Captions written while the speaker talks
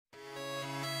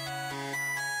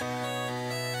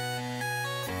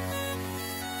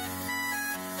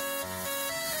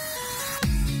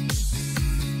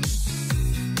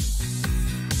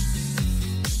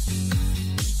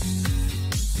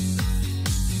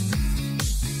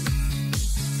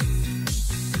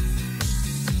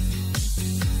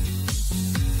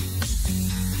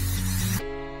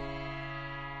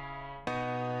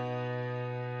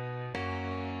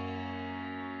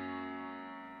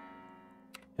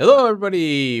Hello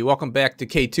everybody, welcome back to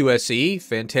K2SE,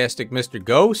 Fantastic Mr.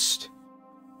 Ghost.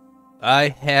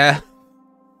 I have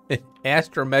an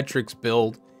Astrometrics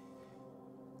build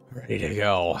ready to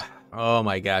go. Oh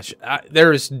my gosh,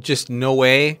 there's just no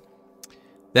way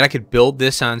that I could build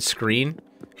this on screen.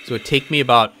 So it'd take me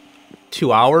about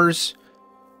 2 hours,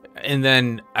 and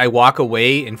then I walk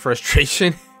away in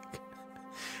frustration.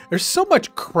 There's so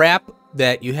much crap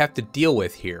that you have to deal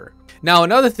with here. Now,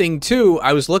 another thing, too,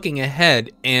 I was looking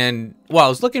ahead, and, well, I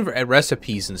was looking at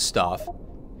recipes and stuff,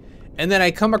 and then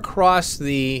I come across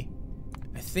the,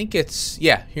 I think it's,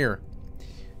 yeah, here.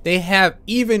 They have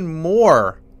even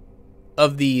more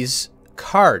of these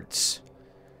cards.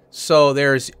 So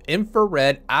there's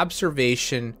infrared,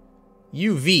 observation,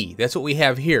 UV. That's what we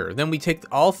have here. Then we take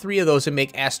all three of those and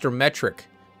make astrometric.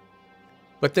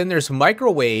 But then there's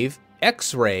microwave,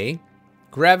 X-ray,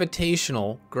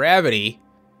 gravitational, gravity,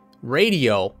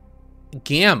 radio,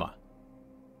 gamma,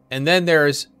 and then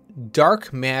there's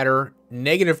dark matter,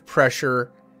 negative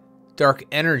pressure, dark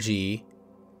energy,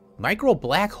 micro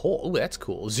black hole. Oh, that's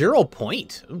cool. 0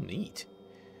 point. Oh, neat.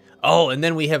 Oh, and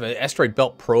then we have an asteroid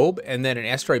belt probe, and then an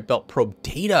asteroid belt probe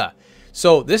data.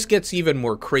 So this gets even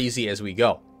more crazy as we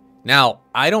go. Now,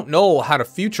 I don't know how to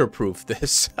future-proof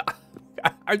this.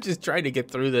 I'm just trying to get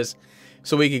through this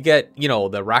so we could get, you know,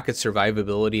 the rocket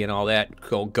survivability and all that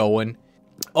going.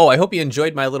 Oh, I hope you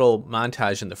enjoyed my little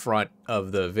montage in the front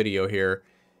of the video here.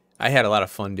 I had a lot of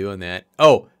fun doing that.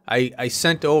 Oh, I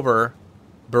sent over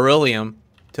beryllium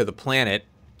to the planet,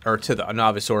 or to the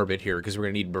novice orbit here, because we're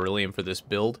going to need beryllium for this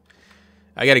build.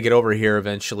 I got to get over here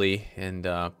eventually and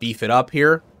beef it up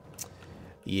here.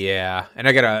 Yeah, and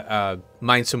I got to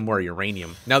mine some more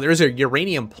uranium. Now, there's a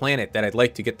uranium planet that I'd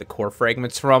like to get the core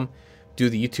fragments from, do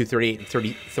the U-238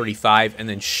 and 35, and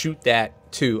then shoot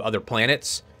that to other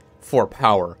planets for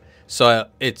power. So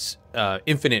it's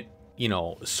infinite, you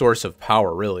know, source of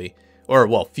power, really. Or,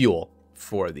 well, fuel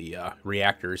for the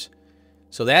reactors.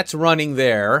 So that's running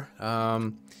there.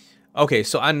 Okay,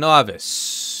 so on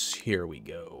Novice, here we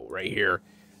go, right here.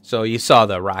 So you saw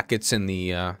the rockets in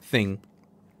the thing,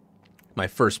 my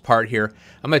first part here.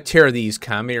 I'm going to tear these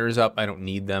commenters up. I don't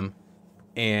need them.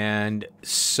 And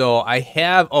so I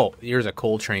have, oh, here's a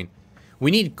coal train. We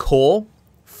need coal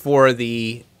for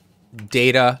the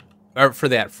data, or for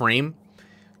that frame,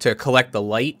 to collect the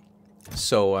light.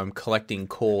 So I'm collecting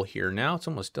coal here now. It's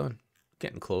almost done.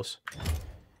 Getting close.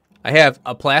 I have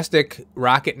a plastic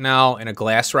rocket now and a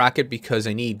glass rocket because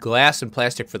I need glass and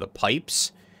plastic for the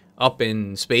pipes up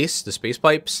in space, the space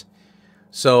pipes.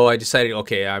 So I decided,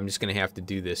 okay, I'm just going to have to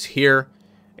do this here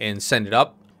and send it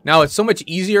up. Now, it's so much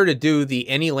easier to do the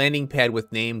any landing pad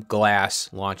with name glass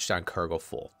launched on cargo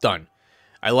full. Done.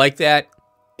 I like that.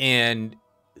 And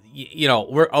you know,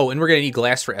 we're going to need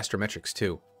glass for astrometrics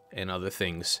too, and other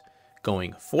things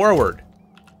going forward.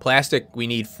 Plastic we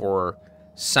need for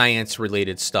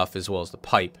science-related stuff as well as the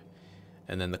pipe.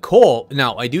 And then the coal.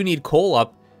 Now, I do need coal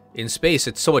up in space.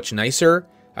 It's so much nicer.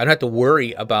 I don't have to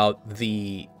worry about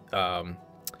the,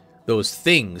 those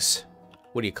things.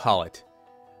 What do you call it?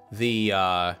 The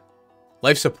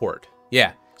life support.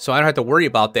 Yeah, so I don't have to worry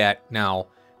about that now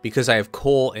because I have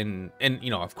coal and you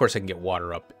know, of course I can get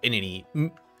water up in any...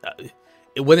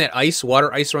 when that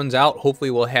water ice runs out,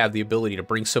 hopefully we'll have the ability to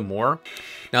bring some more.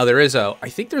 Now there is I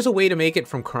think there's a way to make it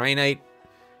from cryonite,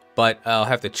 but I'll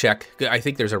have to check. I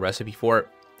think there's a recipe for it.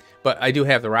 But I do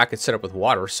have the rocket set up with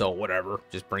water, so whatever.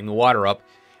 Just bring the water up.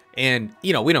 And,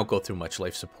 you know, we don't go through much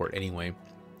life support anyway.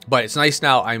 But it's nice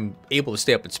now I'm able to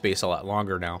stay up in space a lot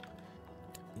longer now.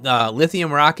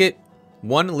 Lithium rocket.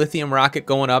 One lithium rocket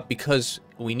going up because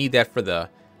we need that for the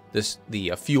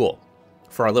fuel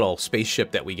for our little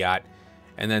spaceship that we got.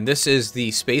 And then this is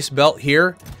the space belt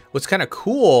here. What's kind of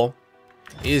cool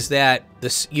is that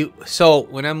so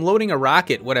when I'm loading a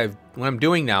rocket, what I'm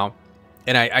doing now,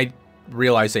 and I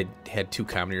realized I had 2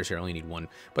 commenters here, I only need 1,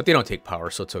 but they don't take power,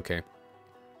 so it's okay.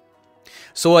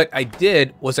 So what I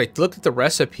did was I looked at the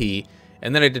recipe,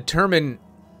 and then I determined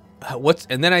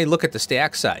and then I look at the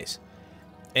stack size.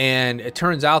 And it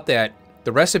turns out that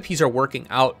the recipes are working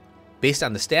out based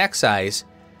on the stack size.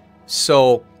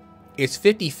 So it's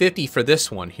 50-50 for this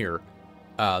one here.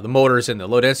 The motors and the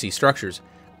low density structures,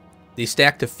 they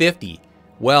stack to 50.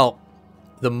 Well,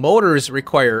 the motors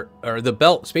require, or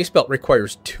the space belt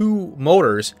requires 2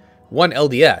 motors, 1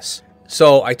 LDS.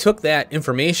 So I took that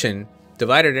information,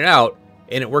 divided it out,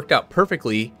 and it worked out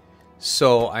perfectly.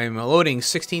 So I'm loading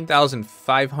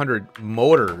 16,500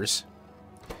 motors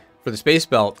for the space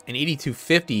belt and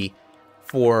 8,250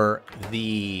 for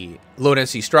the low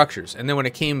density structures. And then when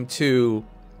it came to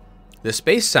the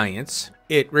space science,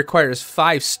 it requires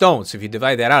 5 stones. So if you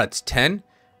divide that out, it's 10.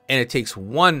 and it takes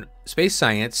 1 space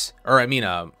science, or I mean,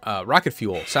 rocket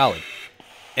fuel solid,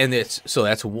 and so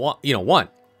that's 1, 1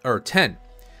 or 10.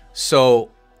 So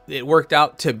it worked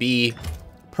out to be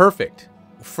perfect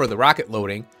for the rocket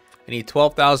loading. I need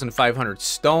 12,500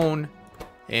 stone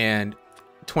and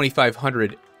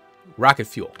 2,500 rocket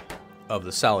fuel of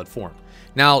the solid form.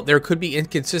 Now, there could be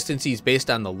inconsistencies based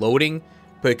on the loading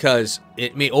because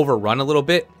it may overrun a little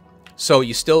bit. So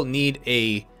you still need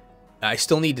I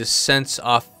still need to sense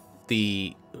off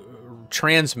the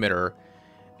transmitter,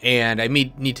 and I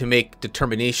need to make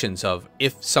determinations of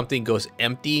if something goes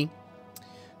empty,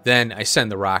 then I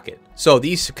send the rocket. So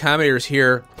these accommodators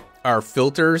here are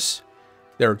filters.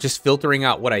 They're just filtering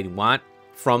out what I want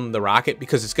from the rocket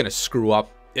because it's going to screw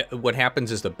up. What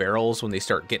happens is the barrels, when they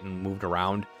start getting moved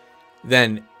around,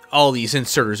 then all these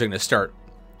inserters are going to start,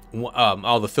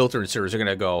 all the filter inserters are going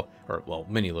to go, or well,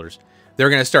 mini loaders, they're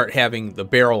going to start having the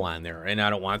barrel on there, and I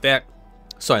don't want that.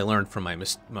 So I learned from I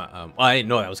didn't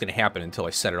know that was going to happen until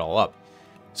I set it all up.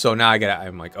 So now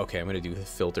I'm like, okay, I'm going to do the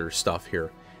filter stuff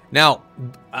here. Now,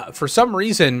 for some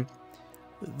reason,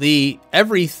 the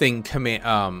everything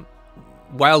command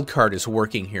wildcard is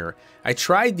working here. I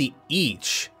tried the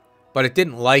each, but it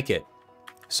didn't like it.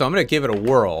 So I'm going to give it a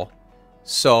whirl.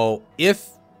 So if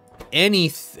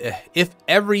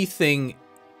everything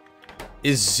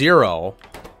is 0,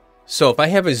 so if I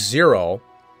have a 0,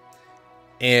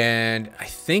 and I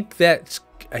think it's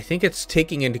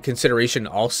taking into consideration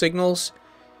all signals,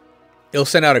 it'll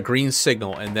send out a green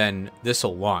signal, and then this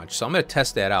will launch. So I'm going to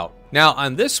test that out. Now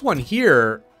on this one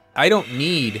here, I don't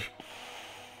need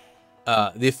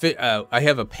I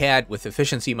have a pad with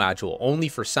efficiency module only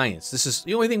for science. This is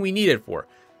the only thing we need it for,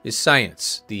 is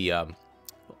science, the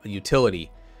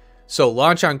utility. So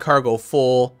launch on cargo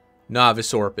full,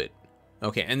 novice orbit.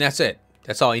 Okay, and that's it.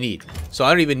 That's all I need. So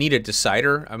I don't even need a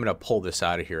decider. I'm gonna pull this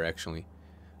out of here actually.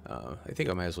 I think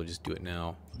I might as well just do it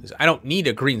now. I don't need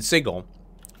a green signal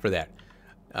for that.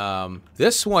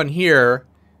 This one here,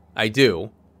 I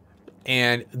do.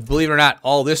 And believe it or not,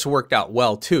 all this worked out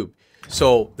well too.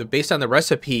 So based on the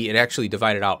recipe, it actually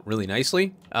divided out really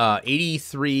nicely.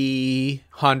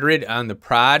 8,300 on the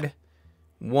prod,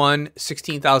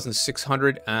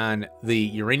 16,600 on the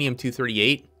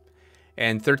uranium-238,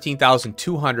 and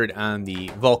 13,200 on the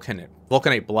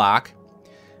vulcanite block.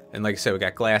 And like I said, we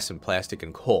got glass and plastic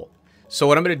and coal. So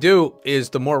what I'm going to do is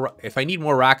if I need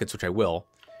more rockets, which I will,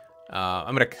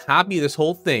 I'm going to copy this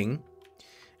whole thing.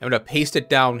 I'm going to paste it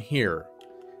down here.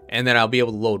 And then I'll be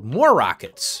able to load more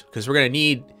rockets because we're going to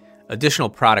need additional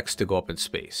products to go up in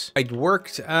space. I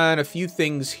worked on a few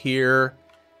things here.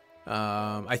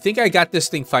 I think I got this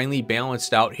thing finally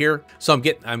balanced out here. So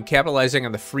I'm capitalizing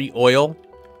on the free oil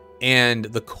and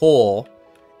the coal,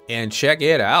 and check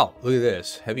it out. Look at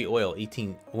this, heavy oil,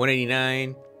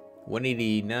 189,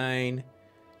 189,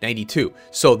 92.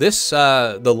 So this,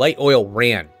 the light oil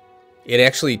ran. It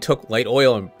actually took light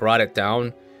oil and brought it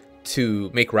down to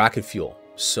make rocket fuel.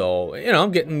 So,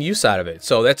 I'm getting use out of it.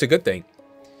 So that's a good thing.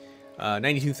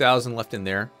 92,000 left in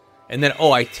there. And then,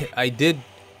 I did,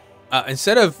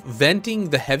 instead of venting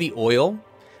the heavy oil,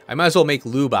 I might as well make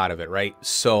lube out of it, right?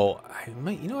 So I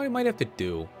might, what I might have to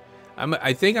do?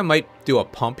 I think I might do a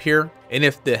pump here. And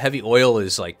if the heavy oil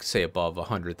is like, say, above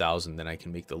 100,000, then I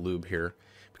can make the lube here.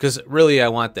 Because really, I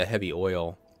want the heavy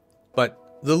oil. But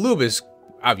the lube is,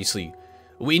 obviously,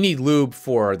 we need lube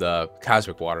for the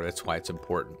cosmic water. That's why it's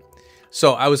important.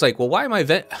 So I was like, well, why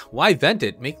vent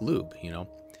it? Make lube,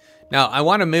 Now I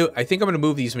want to move. I think I'm going to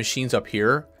move these machines up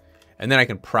here, and then I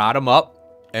can prod them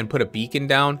up and put a beacon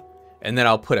down, and then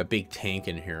I'll put a big tank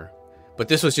in here. But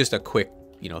this was just a quick,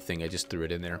 thing. I just threw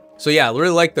it in there. So yeah, I really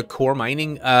like the core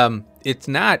mining. It's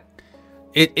not.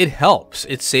 It helps.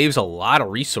 It saves a lot of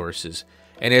resources,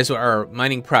 and as our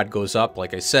mining prod goes up,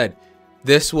 like I said,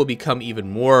 this will become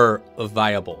even more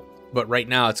viable. But right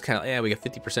now it's kind of, we got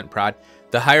 50% prod.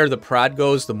 The higher the prod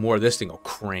goes, the more this thing will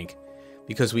crank,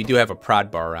 because we do have a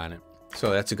prod bar on it.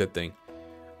 So that's a good thing.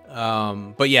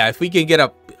 But yeah, if we can get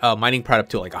up mining prod up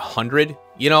to like 100,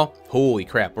 holy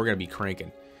crap, we're going to be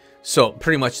cranking. So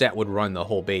pretty much that would run the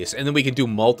whole base. And then we can do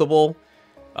multiple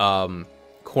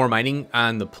core mining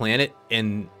on the planet.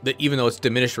 And even though it's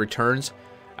diminished returns,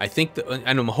 I think,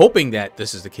 and I'm hoping that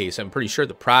this is the case. I'm pretty sure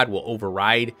the prod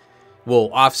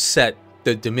will offset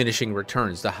the diminishing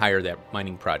returns the higher that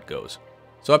mining prod goes.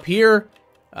 So up here,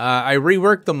 I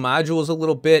reworked the modules a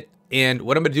little bit, and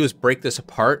what I'm going to do is break this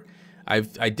apart.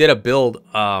 I did a build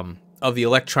of the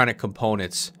electronic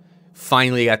components.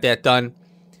 Finally got that done,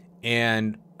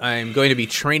 and I'm going to be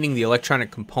training the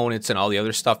electronic components and all the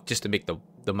other stuff just to make the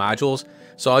modules.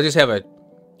 So I'll just have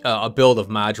a build of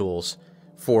modules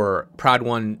for prod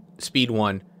 1, speed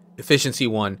 1, efficiency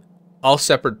 1, all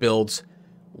separate builds.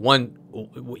 One,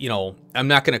 you know, I'm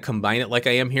not going to combine it like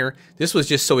I am here. This was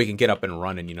just so we can get up and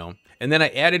running, you know. And then I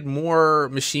added more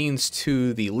machines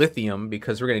to the lithium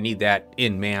because we're going to need that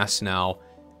in mass now.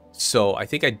 So I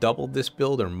think I doubled this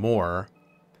build or more.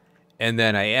 And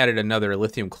then I added another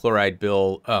lithium chloride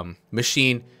build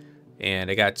machine.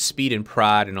 And I got speed and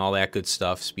prod and all that good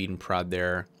stuff. Speed and prod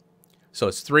there. So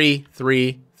it's 3,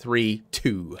 3, 3,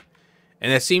 2.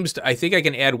 And that seems to, I think I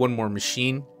can add one more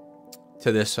machine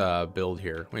to this build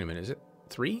here. Wait a minute, is it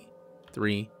 3,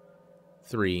 3,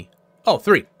 3? Oh,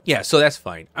 3. Yeah, so that's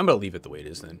fine. I'm going to leave it the way it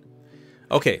is then.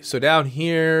 Okay, so down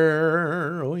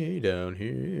here, way down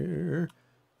here,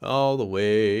 all the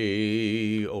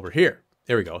way over here.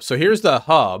 There we go. So here's the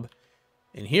hub,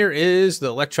 and here is the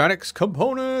electronics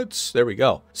components. There we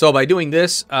go. So by doing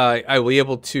this, I will be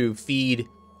able to feed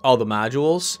all the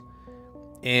modules,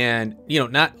 and you know,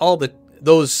 not all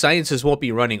those sciences won't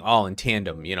be running all in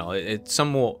tandem. You know,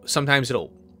 sometimes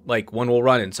it'll, like, one will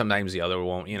run and sometimes the other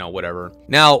won't, you know, whatever.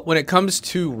 Now, when it comes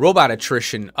to robot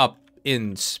attrition up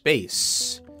in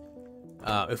space,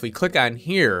 if we click on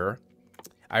here,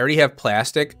 I already have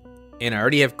plastic and I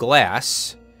already have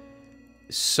glass.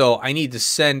 So I need to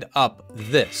send up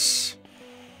this.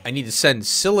 I need to send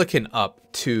silicon up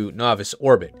to novice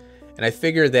orbit. And I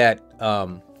figure that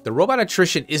the robot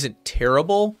attrition isn't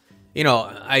terrible. You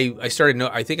know, I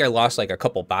think I lost like a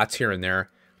couple bots here and there.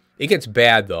 It gets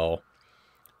bad though.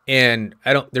 And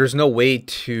there's no way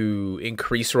to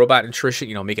increase robot attrition,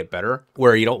 you know, make it better,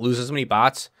 where you don't lose as many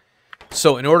bots.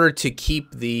 So in order to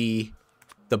keep the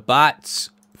bots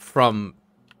from,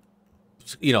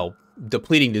 you know,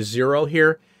 depleting to 0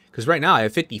 here, because right now I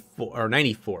have 54 or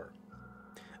 94.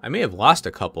 I may have lost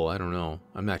a couple, I don't know.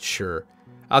 I'm not sure.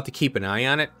 I'll have to keep an eye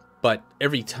on it, but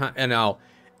every time,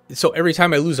 so every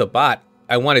time I lose a bot,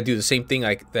 I want to do the same thing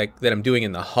like that I'm doing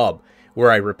in the hub, where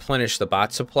I replenish the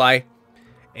bot supply.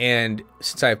 And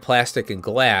since I have plastic and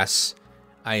glass,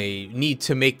 I need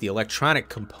to make the electronic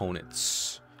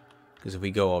components. Because if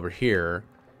we go over here,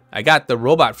 I got the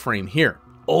robot frame here.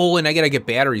 Oh, and I gotta get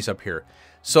batteries up here.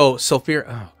 So sulfuric,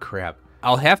 oh crap.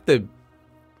 I'll have to,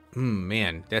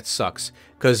 man, that sucks.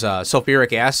 Because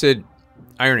sulfuric acid,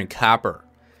 iron, and copper.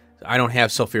 I don't have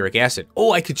sulfuric acid.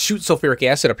 Oh, I could shoot sulfuric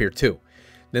acid up here too.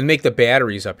 Then make the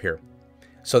batteries up here.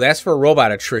 So that's for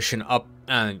robot attrition up,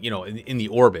 you know, in the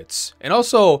orbits. And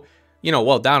also, you know,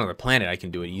 well, down on the planet, I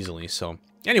can do it easily. So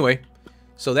anyway,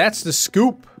 so that's the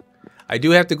scoop. I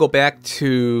do have to go back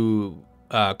to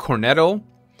Cornetto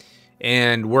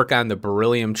and work on the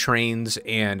beryllium trains,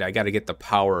 and I got to get the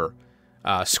power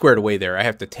squared away there. I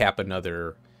have to tap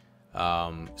another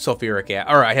sulfuric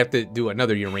acid, or I have to do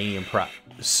another uranium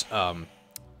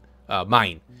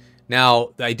mine. Now,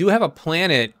 I do have a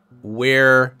planet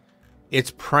where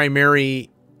its primary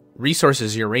resource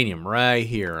is uranium, right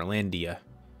here, Landia.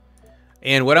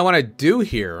 And what I want to do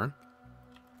here,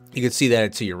 you can see that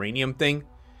it's a uranium thing,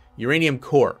 uranium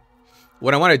core.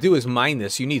 What I want to do is mine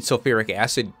this. You need sulfuric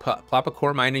acid, plop a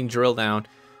core mining drill down.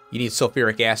 You need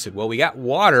sulfuric acid. Well, we got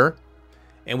water,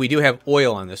 and we do have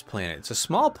oil on this planet. It's a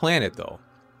small planet, though.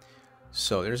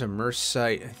 So there's a MERS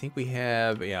site. I think we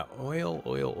have, yeah, oil.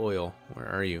 Where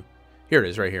are you? Here it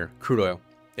is, right here, crude oil.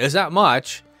 It's not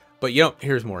much, but you know,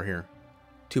 here's more here,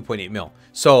 2.8 mil.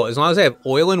 So as long as I have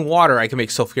oil and water, I can make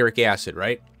sulfuric acid,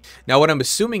 right? Now what I'm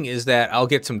assuming is that I'll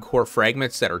get some core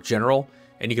fragments that are general,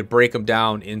 and you could break them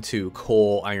down into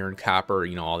coal, iron, copper,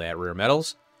 you know, all that rare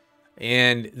metals.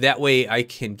 And that way I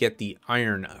can get the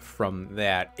iron from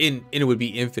that, and it would be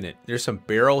infinite. There's some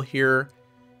barrel here.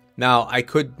 Now I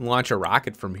could launch a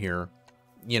rocket from here,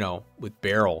 you know, with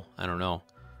barrel. I don't know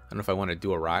if I want to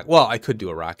do a rocket. Well, I could do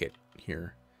a rocket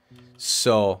here.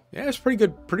 So yeah, it's pretty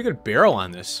good barrel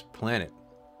on this planet.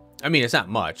 I mean, it's not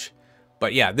much,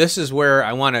 but yeah, this is where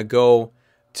I want to go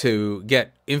to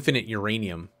get infinite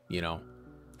uranium, you know.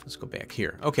 Let's go back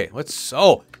here. Okay,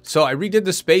 so I redid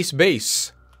the space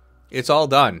base. It's all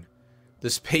done. The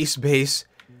space base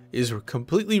is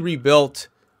completely rebuilt,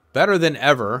 better than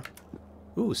ever.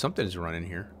 Ooh, something's running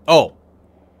here. Oh,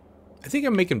 I think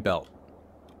I'm making belt.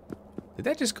 Did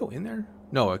that just go in there?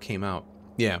 No, it came out.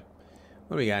 Yeah.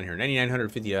 What do we got in here?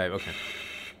 9,955. Okay.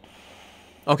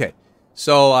 Okay.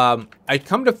 So I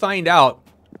come to find out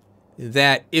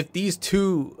that if these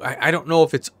two, I don't know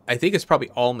if it's, I think it's probably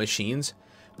all machines,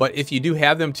 but if you do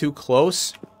have them too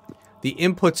close, the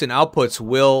inputs and outputs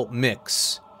will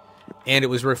mix. And it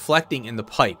was reflecting in the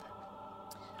pipe.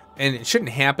 And it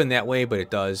shouldn't happen that way, but it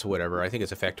does, whatever. I think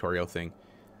it's a Factorio thing.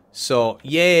 So,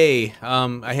 yay.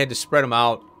 I had to spread them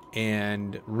out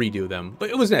and redo them. But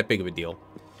it wasn't that big of a deal.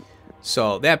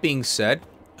 So, that being said,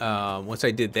 once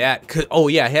I did that, oh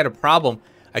yeah, I had a problem.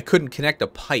 I couldn't connect a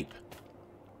pipe.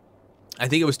 I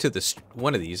think it was to this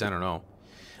one of these. I don't know.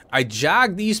 I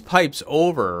jogged these pipes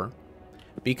over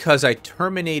because I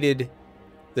terminated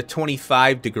the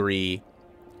 25-degree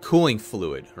cooling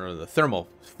fluid, or the thermal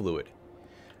fluid.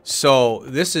 So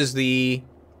this is the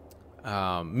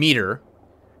meter,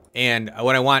 and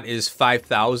what I want is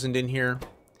 5,000 in here.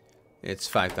 It's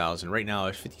 5,000 right now.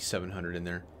 There's 5,700 in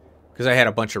there because I had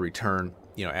a bunch of return,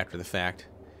 you know, after the fact.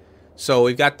 So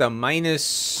we've got the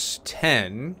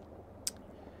 -10,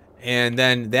 and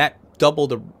then that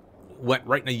doubled, went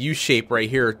right in a U shape right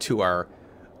here to our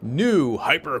new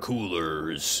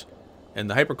hypercoolers. And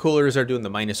the hypercoolers are doing the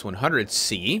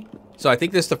 -100C. So I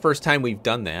think this is the first time we've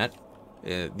done that,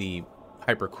 the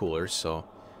hypercoolers. So,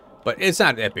 but it's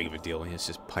not that big of a deal. It's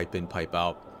just pipe in, pipe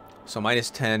out. So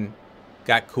 -10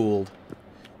 got cooled.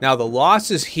 Now the loss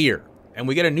is here, and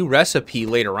we get a new recipe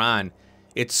later on.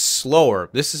 It's slower.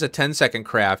 This is a 10-second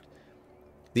craft.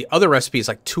 The other recipe is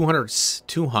like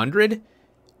 200,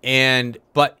 and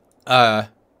but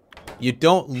you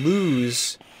don't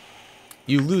lose.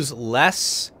 You lose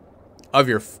less of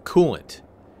your coolant.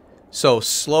 So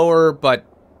slower but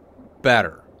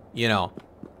better, you know,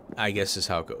 I guess is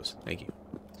how it goes. Thank you.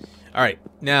 All right,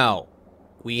 now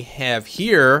we have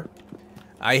here,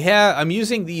 I'm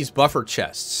using these buffer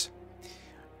chests,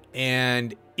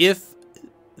 and if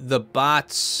the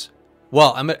bots,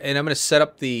 well, I'm gonna set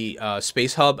up the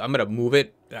space hub. I'm gonna move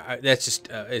it. That's just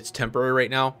it's temporary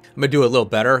right now. I'm gonna do it a little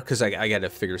better because I got to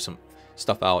figure some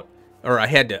stuff out, or I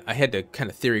had to kind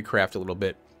of theory craft a little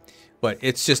bit. But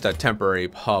it's just a temporary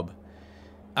hub.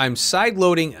 I'm side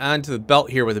loading onto the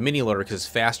belt here with a mini loader because it's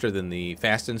faster than the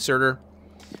fast inserter.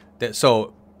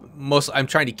 So I'm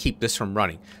trying to keep this from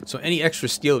running. So any extra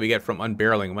steel we get from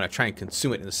unbarreling, I'm going to try and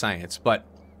consume it in the science. But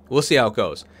we'll see how it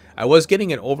goes. I was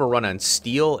getting an overrun on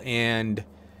steel and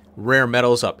rare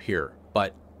metals up here.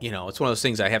 But, you know, it's one of those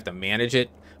things I have to manage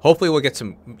it. Hopefully we'll get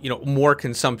some, you know, more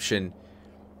consumption,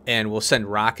 and we'll send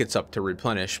rockets up to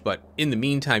replenish. But in the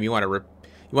meantime, you want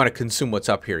to consume what's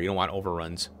up here. You don't want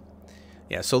overruns.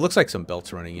 Yeah, so it looks like some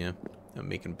belts running, yeah. I'm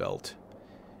making belt.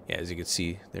 Yeah, as you can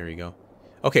see, there you go.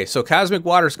 Okay, so cosmic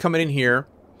water's coming in here.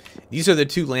 These are the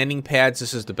two landing pads.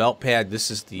 This is the belt pad.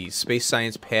 This is the space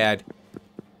science pad.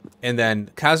 And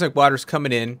then cosmic water's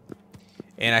coming in.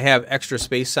 And I have extra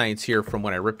space science here from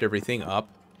when I ripped everything up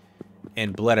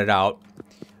and bled it out.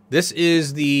 This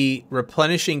is the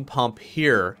replenishing pump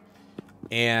here.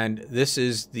 And this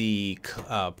is the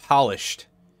polished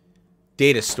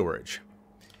data storage.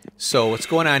 So what's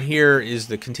going on here is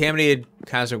the contaminated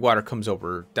cosmic water comes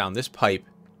over down this pipe.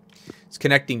 It's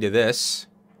connecting to this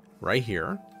right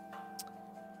here.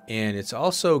 And it's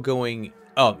also going,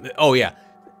 oh yeah.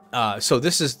 So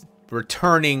this is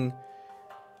returning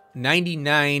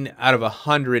 99 out of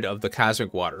 100 of the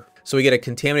cosmic water. So we get a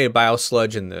contaminated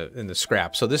biosludge in the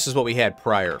scrap. So this is what we had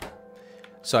prior.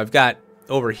 So I've got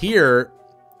over here,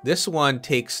 this one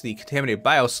takes the contaminated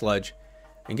biosludge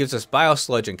and gives us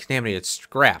biosludge and contaminated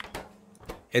scrap.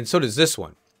 And so does this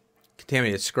one,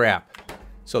 contaminated scrap.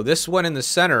 So this one in the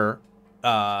center,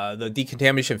 the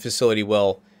decontamination facility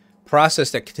will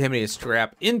process that contaminated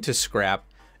scrap into scrap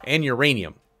and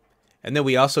uranium. And then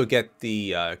we also get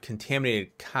the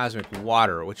contaminated cosmic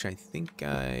water, which I think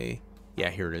yeah,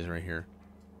 here it is right here.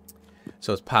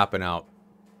 So it's popping out.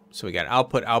 So we got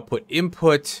output, output,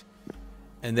 input,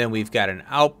 and then we've got an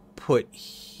output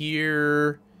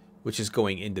here, which is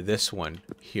going into this one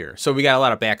here. So we got a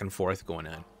lot of back and forth going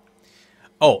on.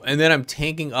 Oh, and then I'm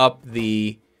tanking up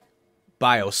the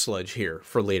biosludge here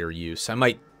for later use. I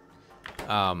might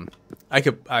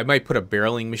might put a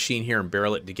barreling machine here and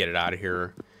barrel it to get it out of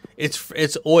here.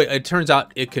 It's oil. It turns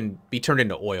out it can be turned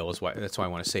into oil. That's why I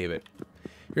want to save it.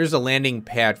 Here's the landing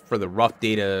pad for the rough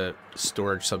data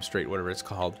storage substrate, whatever it's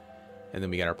called. And then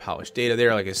we got our polished data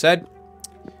there, like I said.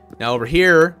 Now over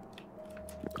here,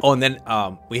 oh, and then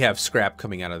we have scrap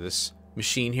coming out of this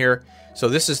machine here. So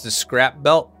this is the scrap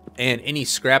belt, and any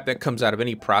scrap that comes out of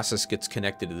any process gets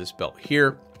connected to this belt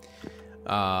here.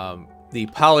 The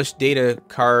polished data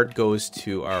card goes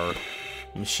to our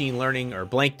machine learning, or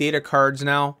blank data cards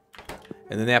now.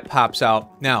 And then that pops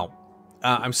out. Now,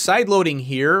 I'm side loading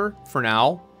here for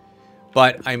now,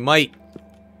 but I'm going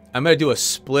to do a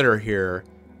splitter here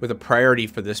with a priority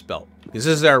for this belt, because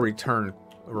this is our return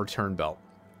belt.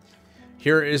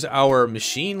 Here is our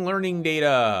machine learning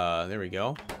data. There we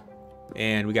go.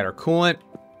 And we got our coolant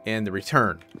and the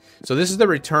return. So this is the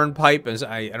return pipe. As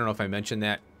I don't know if I mentioned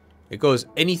that. It goes,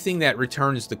 anything that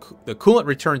returns, the coolant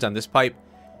returns on this pipe,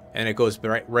 and it goes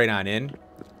right on in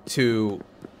to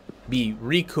be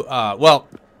well,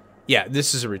 yeah,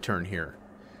 this is a return here.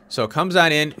 So it comes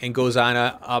on in and goes on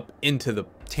up into the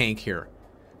tank here,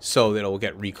 so that it'll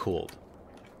get recooled.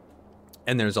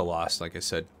 And there's a loss, like I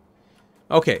said.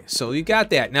 Okay, so you got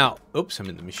that. Now, oops, I'm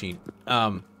in the machine.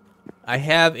 I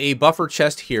have a buffer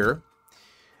chest here,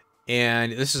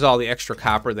 and this is all the extra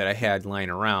copper that I had lying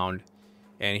around.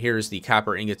 And here's the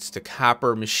copper ingots to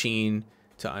copper machine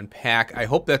to unpack. I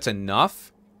hope that's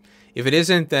enough. If it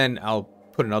isn't, then I'll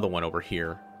put another one over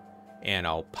here, and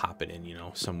I'll pop it in, you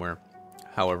know, somewhere,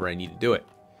 however I need to do it.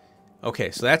 Okay,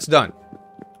 so that's done.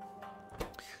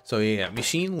 So yeah,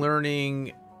 machine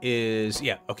learning is,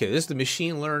 yeah, okay, this is the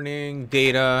machine learning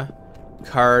data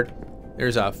card.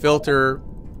 There's a filter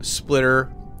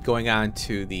splitter going on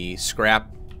to the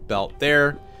scrap belt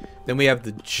there. Then we have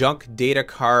the junk data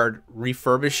card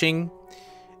refurbishing,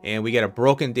 and we get a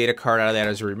broken data card out of that,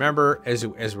 as we remember, as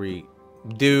we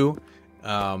do.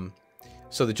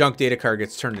 So the junk data card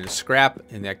gets turned into scrap,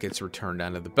 and that gets returned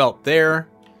onto the belt there.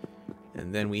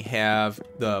 And then we have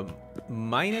the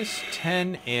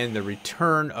 -10 and the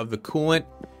return of the coolant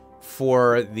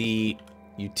for the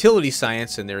utility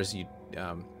science, and there's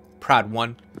prod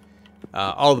 1.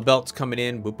 All the belts coming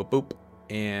in, boop, boop, boop.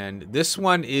 And this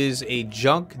one is a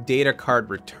junk data card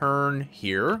return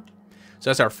here. So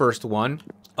that's our first one.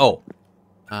 Oh,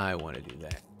 I want to do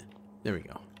that. There we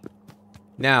go.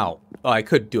 Now, oh, I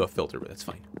could do a filter, but that's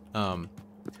fine.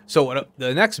 So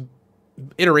the next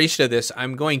iteration of this,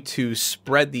 I'm going to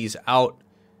spread these out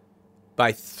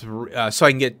by 3, so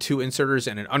I can get 2 inserters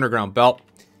and an underground belt.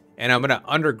 And I'm going to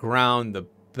underground the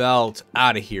belt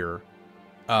out of here,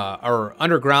 or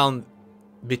underground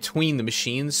between the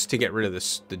machines to get rid of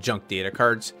the junk data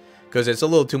cards, because it's a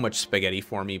little too much spaghetti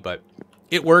for me, but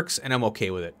it works and I'm okay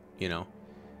with it, you know.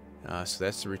 So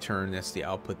that's the return, that's the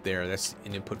output there, that's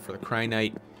an input for the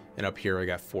cryonite, and up here I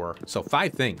got 4, so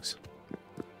 5 things.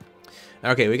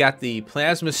 Okay, we got the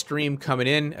plasma stream coming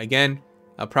in. Again,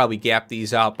 I'll probably gap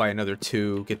these out by another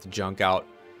 2, get the junk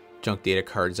data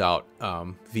cards out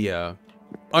via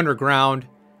underground.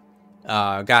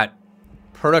 Got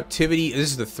productivity, this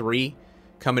is the 3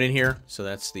 coming in here, so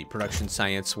that's the production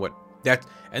science.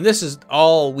 And this is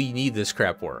all we need this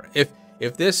crap for. If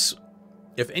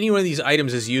any one of these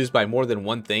items is used by more than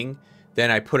one thing,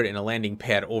 then I put it in a landing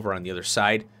pad over on the other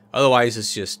side. Otherwise,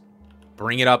 it's just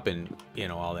bring it up and, you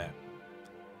know, all that.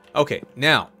 Okay,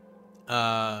 now,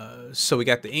 so we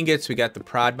got the ingots, we got the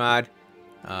prod mod,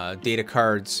 data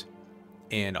cards,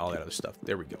 and all that other stuff.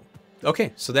 There we go.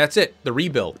 Okay, so that's it, the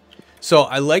rebuild. So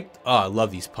I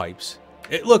love these pipes.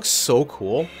 It looks so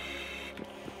cool.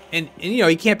 And you know,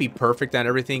 you can't be perfect on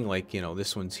everything. Like, you know,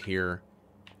 this one's here.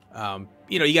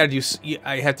 You know, you got to do,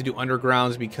 I have to do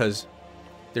undergrounds because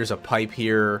there's a pipe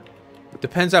here.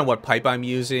 Depends on what pipe I'm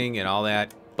using and all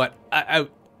that. But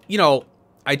you know,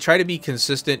 I try to be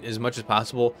consistent as much as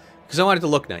possible because I want it to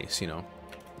look nice, you know.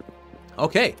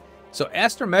 Okay, so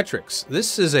Astrometrics.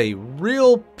 This is a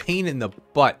real pain in the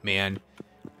butt, man.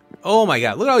 Oh my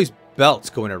God, look at all these belts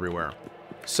going everywhere.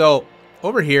 So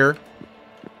over here,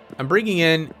 I'm bringing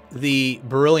in the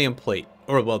beryllium plate,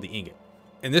 or well, the ingot.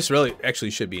 And this really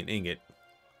actually should be an ingot.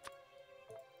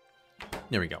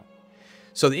 There we go.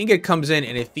 So the ingot comes in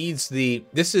and it feeds the,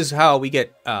 this is how we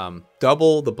get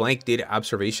double the blank data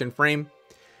observation frame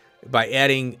by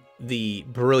adding the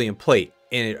beryllium plate.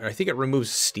 And I think it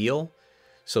removes steel.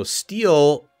 So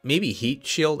steel, maybe heat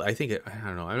shield. I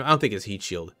don't know. I don't think it's heat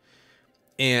shield.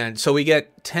 And so we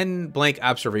get 10 blank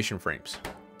observation frames.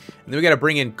 And then we got to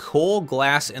bring in coal,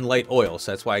 glass, and light oil.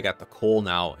 So that's why I got the coal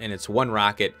now. And it's 1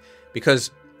 rocket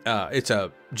because it's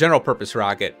a general purpose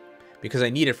rocket because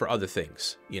I need it for other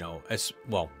things, you know, as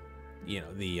well, you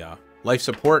know, the life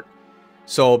support.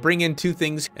 So I'll bring in 2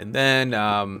 things and then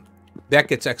that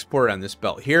gets exported on this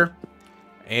belt here.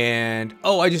 And,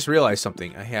 oh, I just realized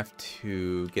something. I have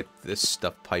to get this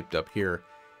stuff piped up here.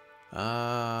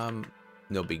 No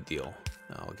big deal.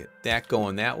 I'll get that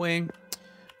going that way.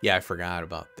 Yeah, I forgot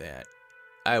about that.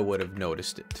 I would have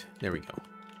noticed it. There we go.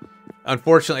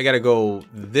 Unfortunately, I got to go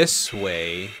this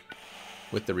way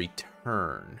with the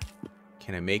return.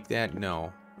 Can I make that?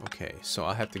 No. Okay, so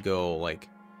I'll have to go like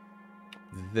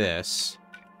this.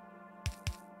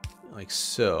 Like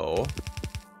so.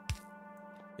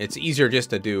 It's easier just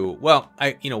to do... Well,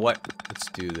 you know what? Let's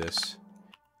do this.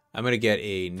 I'm going to get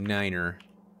a 9er.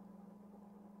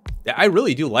 I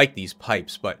really do like these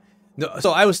pipes, but... No,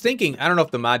 so I was thinking... I don't know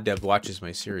if the mod dev watches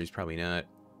my series. Probably not.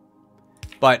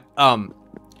 But, I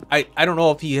don't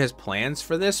know if he has plans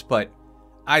for this, but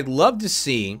I'd love to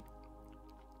see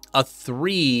a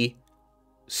 3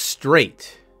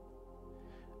 straight.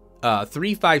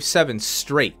 3, 5, 7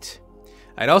 straight.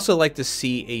 I'd also like to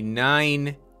see a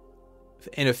 9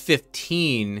 and a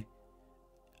 15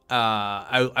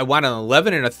 I want an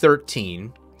 11 and a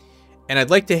 13. And I'd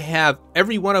like to have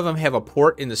every one of them have a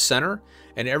port in the center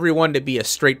and every one to be a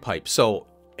straight pipe. So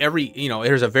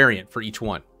there's a variant for each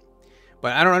one.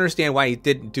 But I don't understand why he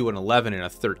didn't do an 11 and a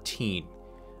 13.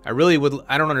 I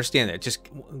don't understand that. Just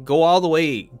go all the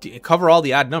way, cover all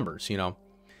the odd numbers,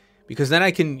 because then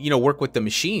I can, work with the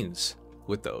machines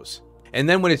with those. And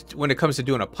then when it comes to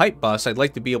doing a pipe bus, I'd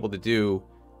like to be able to do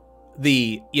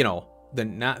the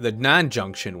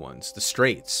non-junction ones, the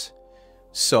straights.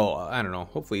 So I don't know.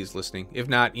 Hopefully he's listening. If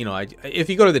not, if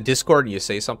you go to the Discord and you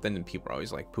say something, and people are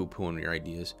always like poo-pooing your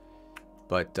ideas.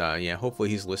 But yeah, hopefully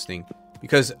he's listening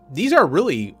because these are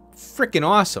really freaking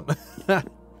awesome.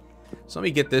 So let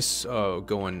me get this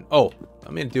going. Oh,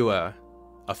 I'm gonna do a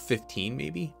 15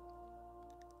 maybe.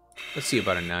 Let's see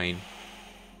about a 9.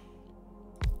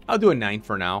 I'll do a 9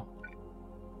 for now.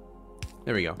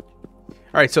 There we go.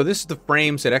 All right, so this is the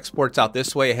frames that exports out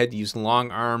this way. I had to use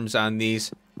long arms on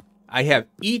these. I have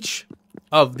each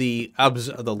of the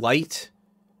light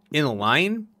in a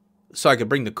line so I could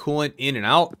bring the coolant in and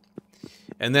out.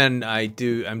 And then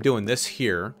I'm doing this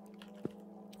here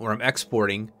where I'm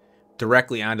exporting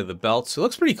directly onto the belt. So it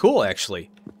looks pretty cool,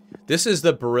 actually. This is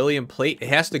the beryllium plate. It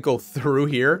has to go through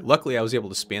here. Luckily, I was able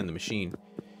to span the machine.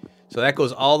 So that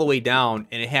goes all the way down,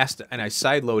 and it has to. And I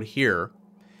side load here,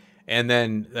 and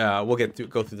then we'll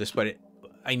go through this. But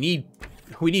we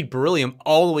need beryllium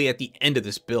all the way at the end of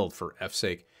this build for F's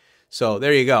sake. So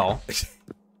there you go.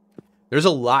 There's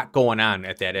a lot going on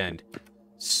at that end.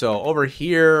 So over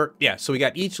here, yeah. So we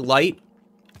got each light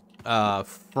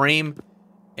frame,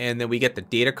 and then we get the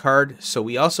data card. So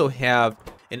we also have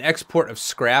an export of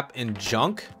scrap and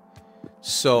junk.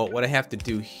 So what I have to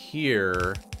do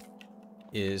here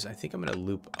is I think I'm going to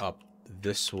loop up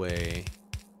this way.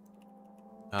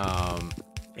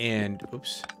 And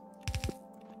oops.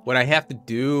 What I have to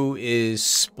do is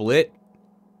split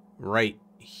right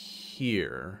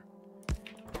here.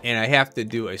 And I have to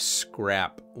do a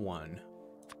scrap one.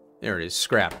 There it is,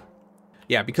 scrap.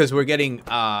 Yeah, because we're getting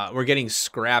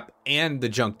scrap and the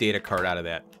junk data card out of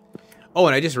that. Oh,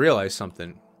 and I just realized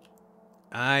something.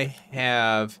 I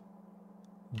have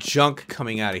junk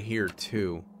coming out of here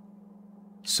too.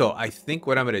 So I think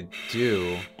what I'm gonna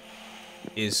do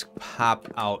is pop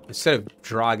out instead of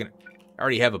dragging. I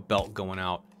already have a belt going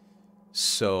out,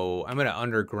 so I'm gonna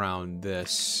underground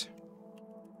this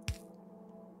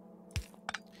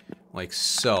like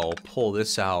so. Pull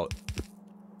this out,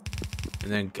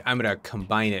 and then I'm gonna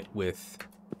combine it with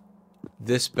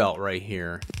this belt right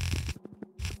here.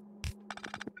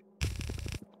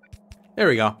 There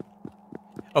we go.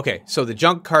 Okay, so the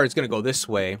junk card is gonna go this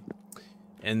way,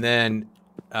 and then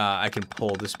I can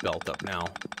pull this belt up now.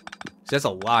 So that's a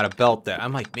lot of belt that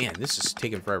I'm like, man, this is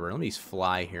taking forever. Let me just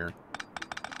fly here.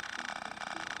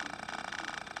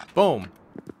 Boom.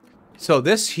 So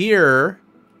this here.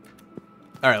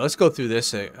 All right, let's go through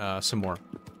this some more.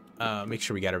 Make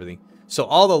sure we got everything. So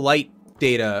all the light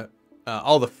data,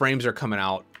 all the frames are coming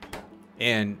out,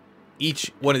 and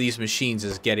each one of these machines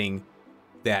is getting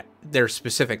their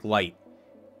specific light.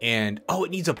 And oh,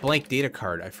 it needs a blank data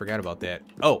card. I forgot about that.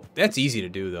 Oh, that's easy to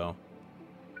do though.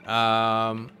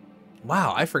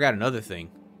 Wow, I forgot another thing.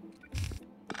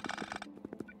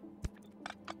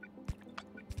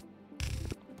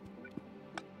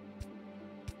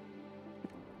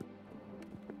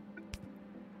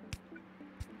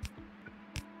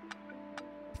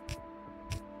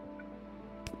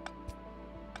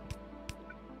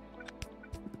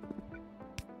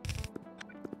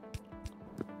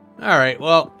 All right,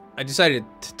 well, I decided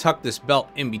to tuck this belt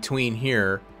in between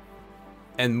here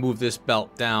and move this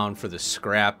belt down for the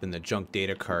scrap and the junk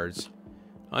data cards.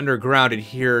 Undergrounded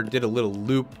here, did a little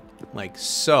loop like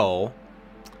so.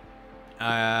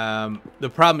 The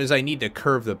problem is I need to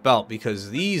curve the belt because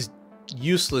these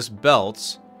useless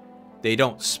belts, they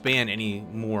don't span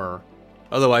anymore.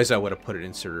 Otherwise, I would have put an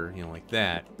inserter, like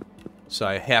that. So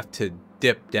I have to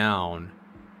dip down,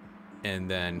 and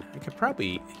then I could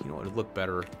probably, it would look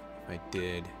better if I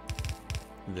did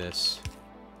this.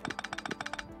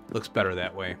 Looks better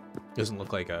that way. Doesn't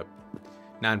look like a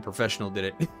non-professional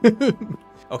did it.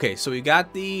 Okay, so we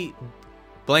got the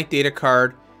blank data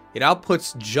card. It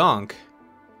outputs junk.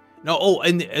 No, oh,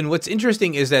 and what's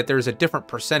interesting is that there's a different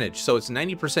percentage. So it's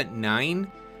 90%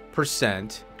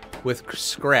 9% with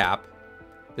scrap.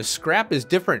 The scrap is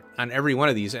different on every one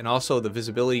of these, and also the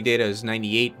visibility data is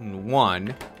 98 and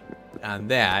 1 on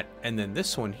that. And then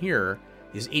this one here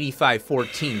is 85,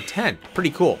 14, 10.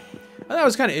 Pretty cool. That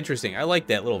was kind of interesting. I like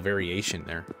that little variation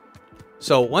there.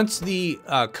 So once the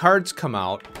cards come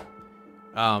out,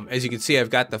 as you can see, I've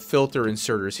got the filter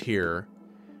inserters here.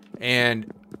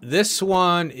 And this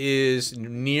one is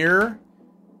near.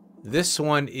 This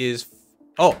one is...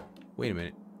 Oh, wait a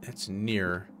minute. That's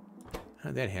near. How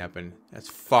did that happen? That's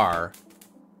far.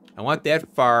 I want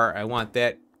that far. I want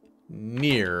that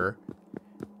near.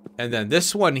 And then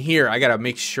this one here, I gotta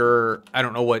make sure... I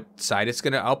don't know what side it's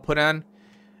gonna output on.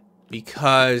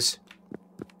 Because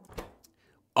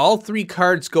all 3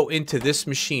 cards go into this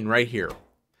machine right here.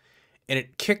 And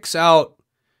it kicks out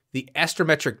the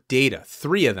astrometric data.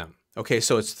 3 of them. Okay,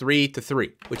 so it's 3 to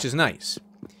 3, which is nice.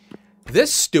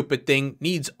 This stupid thing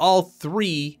needs all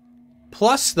 3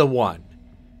 plus the 1.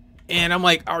 And I'm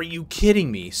like, are you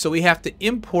kidding me? So we have to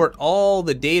import all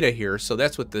the data here. So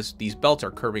that's what these belts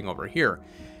are curving over here.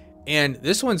 And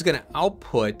this one's going to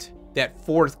output that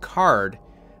 4th card.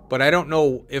 But I don't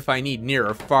know if I need near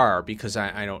or far because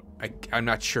I'm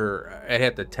not sure. I'd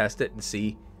have to test it and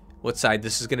see what side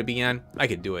this is going to be on. I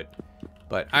could do it.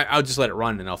 But I'll just let it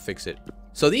run and I'll fix it.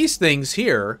 So these things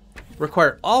here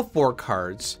require all 4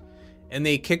 cards. And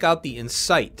they kick out the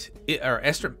Insight, or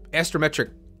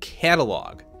Astrometric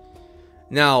Catalog.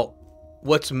 Now,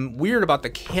 what's weird about the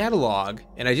catalog,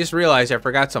 and I just realized I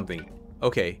forgot something.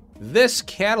 Okay, this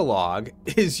catalog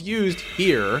is used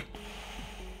here.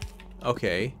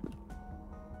 Okay.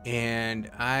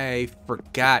 And I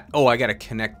forgot. Oh, I got to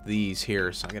connect these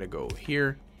here. So I got to go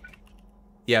here.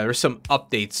 Yeah, there's some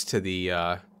updates to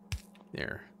the...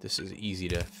 there. This is easy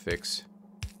to fix.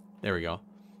 There we go.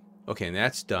 Okay, and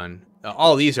that's done.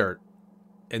 All these are...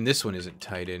 And this one isn't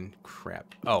tied in.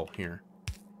 Crap. Oh, here.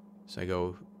 So I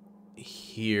go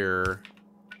here.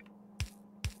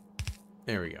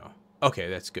 There we go. Okay,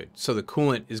 that's good. So the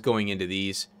coolant is going into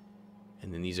these.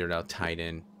 And then these are now tied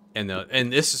in. And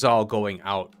this is all going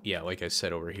out. Yeah, like I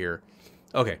said over here.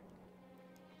 Okay.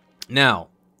 Now,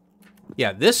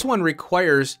 yeah, this one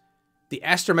requires the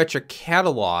astrometric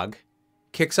catalog.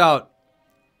 Kicks out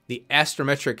the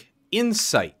astrometric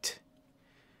insight.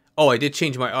 Oh, I did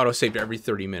change my autosave to every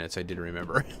 30 minutes. I did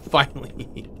remember.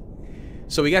 Finally.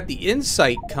 So we got the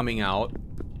insight coming out,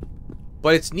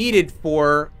 but it's needed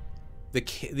for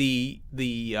the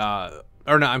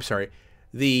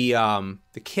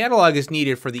catalog is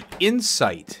needed for the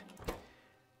insight.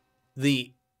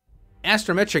 The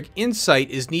astrometric insight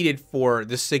is needed for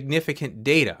the significant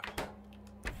data.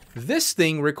 This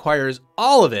thing requires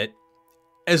all of it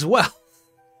as well.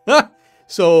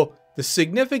 So the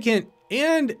significant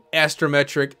and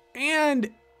astrometric and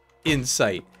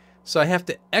insight. So I have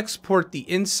to export the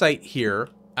insight here.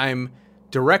 I'm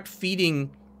direct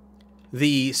feeding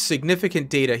the significant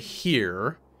data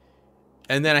here.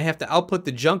 And then I have to output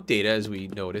the junk data as we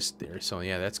noticed there. So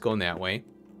yeah, that's going that way.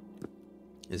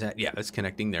 Is that, yeah, that's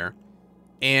connecting there.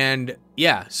 And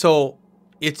yeah, so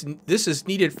this is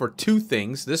needed for 2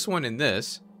 things, this one and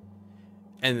this.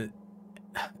 And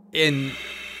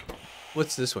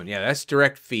what's this one? Yeah, that's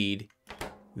direct feed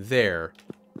there.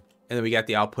 And then we got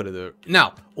the output of the...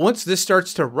 Now, once this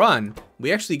starts to run,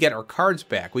 we actually get our cards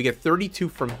back. We get 32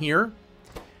 from here,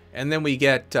 and then we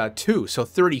get 2, so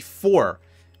 34.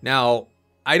 Now,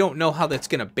 I don't know how that's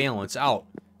going to balance out,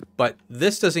 but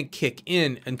this doesn't kick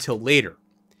in until later.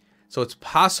 So it's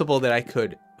possible that I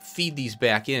could feed these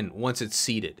back in once it's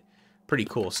seeded. Pretty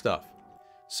cool stuff.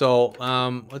 So,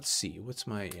 let's see. What's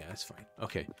my... Yeah, that's fine.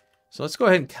 Okay. So let's go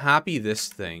ahead and copy this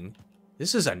thing.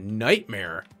 This is a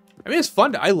nightmare. I mean, it's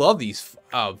fun. I love these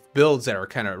builds that are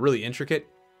kind of really intricate.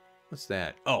 What's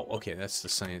that? Oh, okay. That's the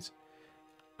science.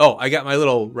 Oh, I got my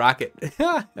little rocket.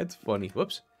 That's funny.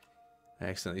 Whoops. I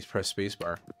accidentally pressed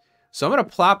spacebar. So I'm going to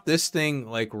plop this thing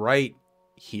like right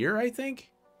here, I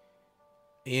think.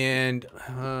 And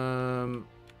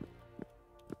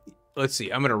let's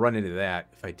see. I'm going to run into that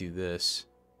if I do this.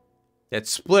 That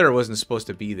splitter wasn't supposed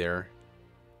to be there.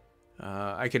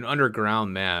 I can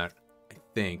underground that, I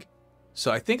think. So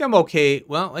I think I'm okay.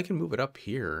 Well, I can move it up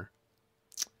here.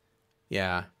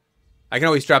 Yeah. I can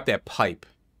always drop that pipe.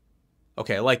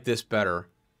 Okay, I like this better.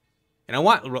 And I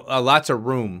want lots of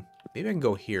room. Maybe I can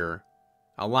go here.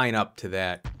 I'll line up to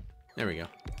that. There we go.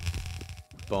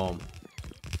 Boom.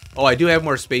 Oh, I do have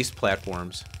more space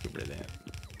platforms. Get rid of that.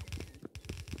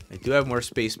 I do have more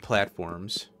space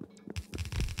platforms.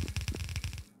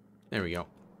 There we go.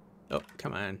 Oh,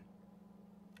 come on.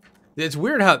 It's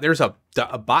weird how there's a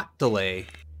bot delay,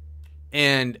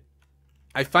 and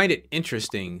I find it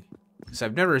interesting because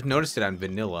I've never noticed it on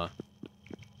vanilla.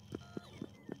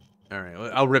 All right,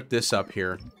 I'll rip this up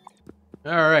here.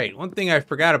 All right, one thing I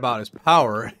forgot about is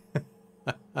power.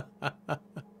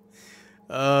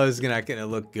 Oh, it's not gonna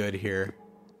look good here.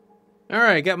 All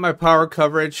right, got my power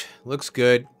coverage. Looks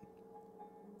good.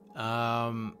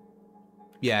 Yeah,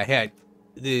 I had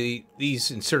these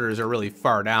inserters are really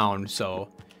far down, so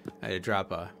I had to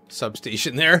drop a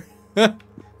substation there.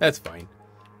 That's fine.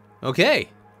 Okay.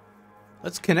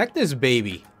 Let's connect this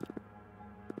baby.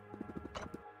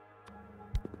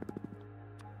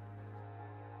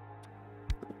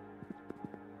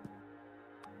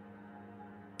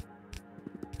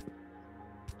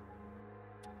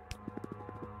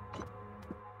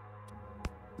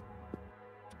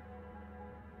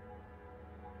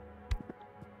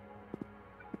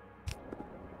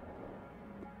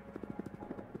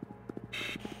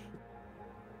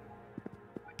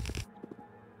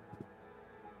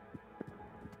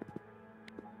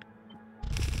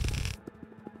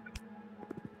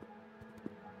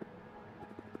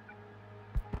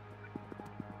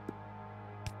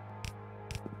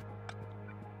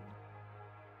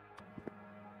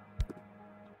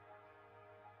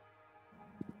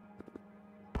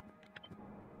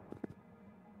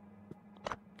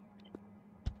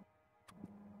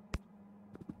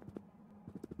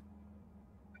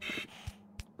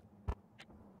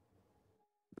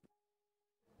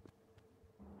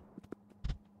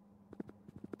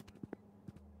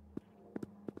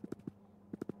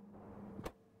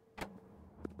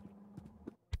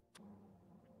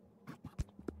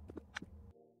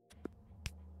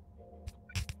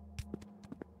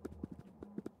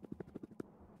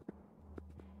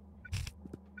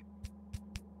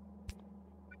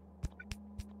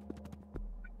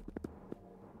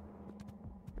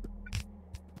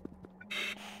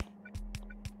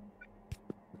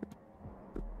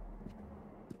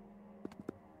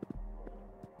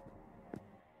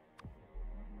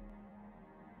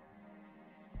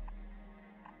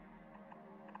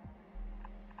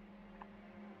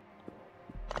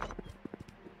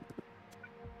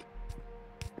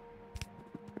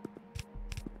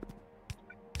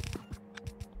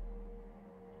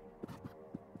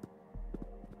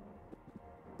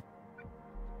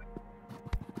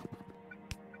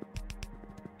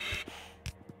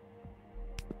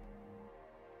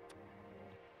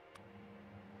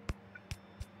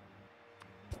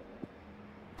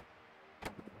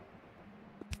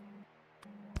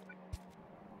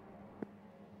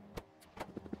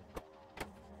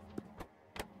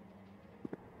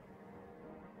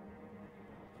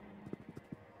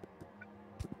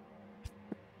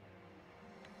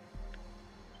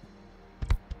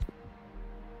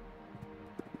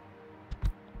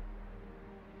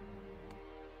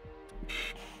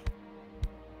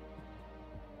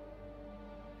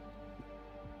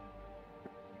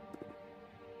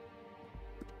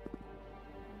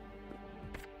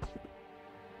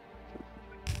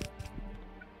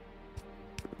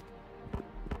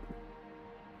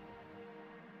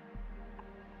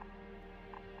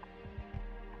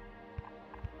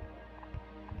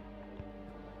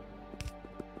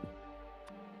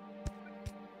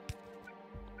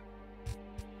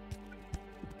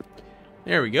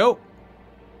 There we go.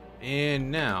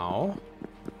 And now,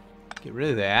 get rid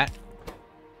of that.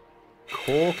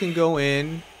 Coal can go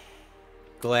in.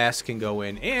 Glass can go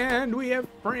in. And we have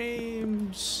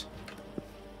frames.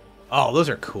 Oh, those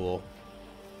are cool.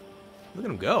 Look at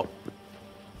them go.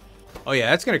 Oh, yeah,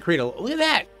 that's going to create a... Look at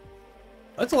that.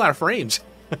 That's a lot of frames.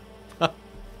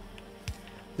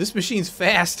 This machine's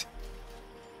fast.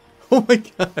 Oh, my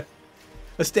God.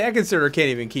 A stack inserter can't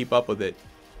even keep up with it.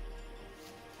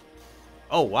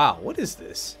 Oh, wow. What is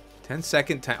this?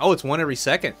 10-second time. Oh, it's one every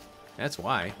second. That's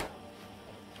why.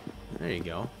 There you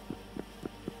go.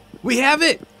 We have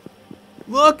it!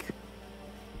 Look!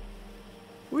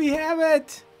 We have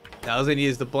it! All I need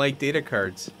is the blank data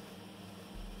cards.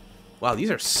 Wow,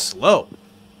 these are slow.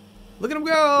 Look at them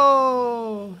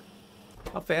go!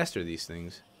 How fast are these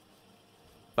things?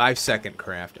 5-second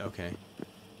craft. Okay.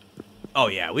 Oh,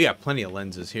 yeah. We got plenty of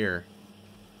lenses here.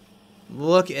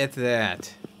 Look at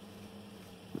that.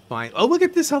 Fine. Oh, look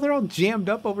at this, how they're all jammed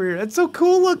up over here. That's so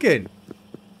cool looking.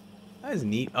 That is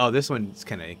neat. Oh, this one's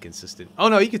kind of inconsistent. Oh,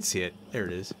 no, you can see it. There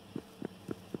it is.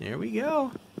 There we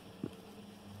go.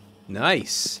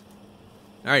 Nice.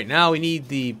 All right, now we need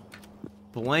the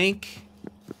blank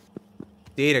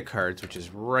data cards, which is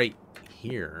right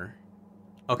here.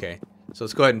 Okay, so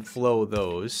let's go ahead and flow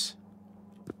those.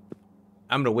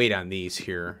 I'm going to wait on these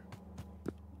here.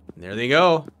 And there they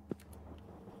go.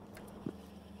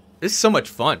 This is so much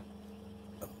fun.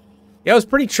 Yeah, it was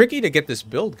pretty tricky to get this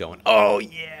build going. Oh,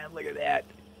 yeah, look at that.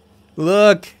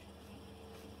 Look.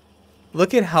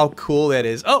 Look at how cool that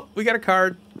is. Oh, we got a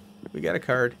card. We got a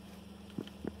card.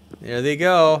 There they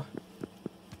go.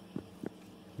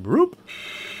 Broop.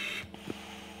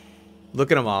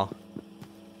 Look at them all.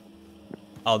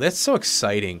 Oh, that's so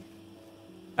exciting.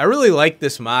 I really like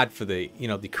this mod for the, you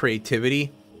know, the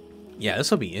creativity. Yeah, this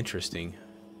will be interesting.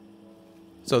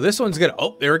 So this one's gonna,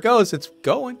 oh, there it goes. It's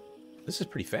going. This is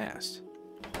pretty fast.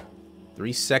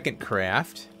 3-second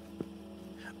craft.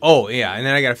 Oh, yeah, and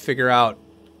then I gotta figure out,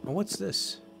 oh, what's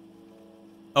this?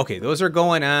 Okay, those are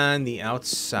going on the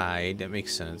outside. That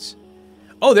makes sense.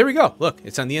 Oh, there we go. Look,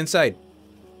 it's on the inside.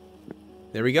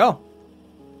 There we go.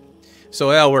 So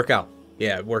that'll work out.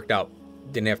 Yeah, it worked out.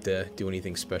 Didn't have to do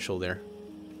anything special there.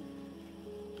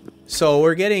 So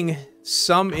we're getting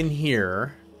some in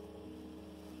here.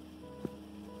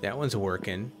 That one's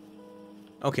working.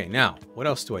 Okay, now, what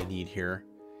else do I need here?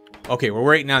 Okay, we're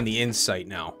waiting on the insight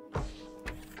now.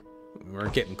 We're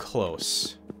getting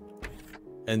close.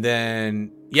 And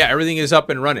then, yeah, everything is up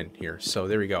and running here. So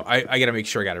there we go. I got to make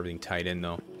sure I got everything tied in,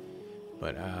 though.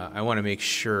 But I want to make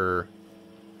sure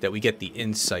that we get the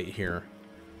insight here.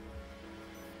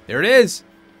 There it is.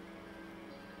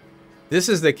 This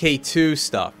is the K2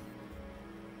 stuff.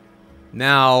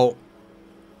 Now,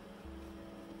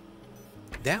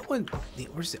 that one,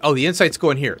 where's the, oh, the insight's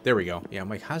going here. There we go. Yeah, I'm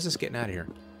like, how's this getting out of here?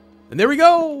 And there we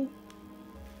go.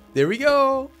 There we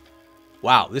go.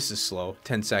 Wow, this is slow.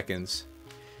 10 seconds.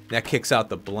 That kicks out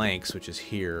the blanks, which is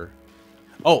here.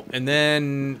 Oh, and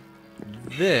then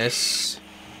this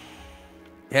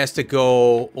has to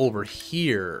go over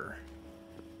here.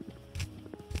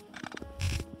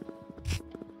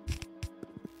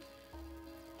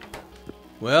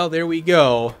 Well, there we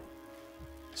go.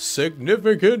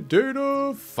 Significant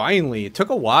data. Finally, it took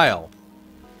a while.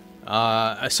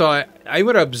 So I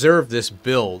would observe this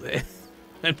build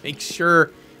and make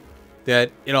sure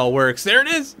that it all works. There it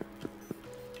is.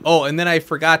 Oh, and then I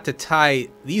forgot to tie.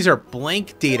 These are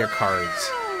blank data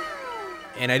cards,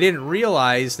 and I didn't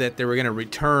realize that they were going to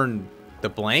return the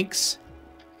blanks.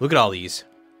 Look at all these.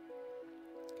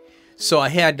 So I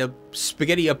had to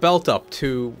spaghetti a belt up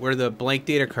to where the blank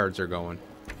data cards are going.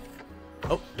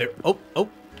 Oh, there. Oh,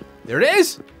 there it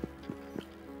is.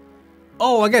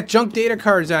 Oh, I got junk data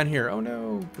cards on here. Oh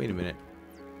no! Wait a minute.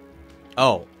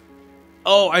 Oh,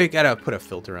 I gotta put a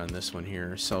filter on this one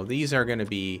here. So these are going to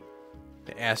be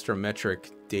the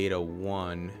astrometric data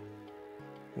 1.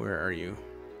 Where are you?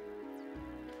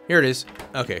 Here it is.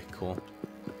 Okay, cool.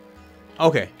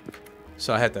 Okay,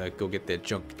 so I had to go get that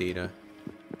junk data.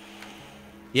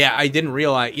 Yeah, I didn't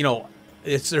realize, you know,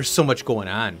 there's so much going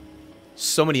on.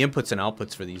 So many inputs and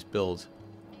outputs for these builds.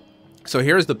 So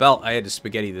here's the belt. I had to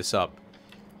spaghetti this up.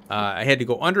 I had to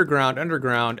go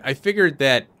underground. I figured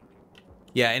that,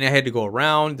 yeah, and I had to go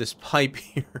around this pipe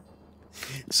here.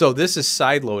 So this is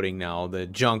side loading now, the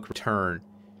junk return.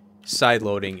 Side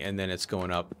loading, and then it's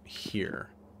going up here.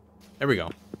 There we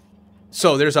go.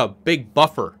 So there's a big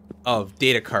buffer of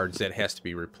data cards that has to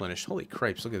be replenished. Holy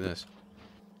cripes, look at this.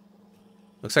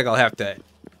 Looks like I'll have to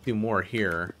do more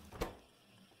here.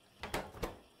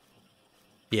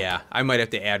 Yeah, I might have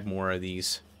to add more of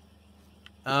these.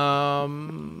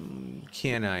 Can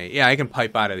I? Yeah, I can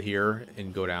pipe out of here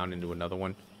and go down into another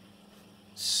one.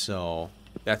 So,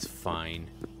 that's fine.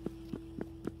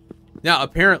 Now,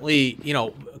 apparently, you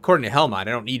know, according to Helmut,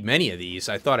 I don't need many of these.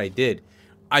 I thought I did.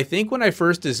 I think when I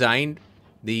first designed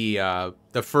the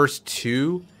first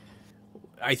two,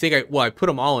 I think I put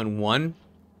them all in one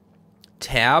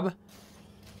tab,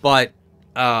 but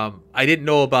I didn't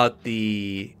know about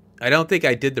the, I don't think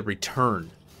I did the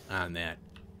return on that.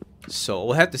 So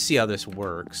we'll have to see how this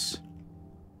works.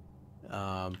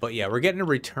 But yeah, we're getting a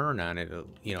return on it,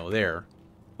 you know, there.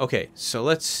 Okay, so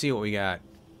let's see what we got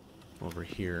over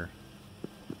here.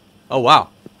 Oh, wow.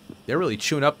 They're really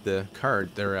chewing up the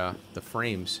card, the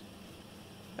frames.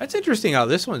 That's interesting how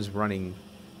this one's running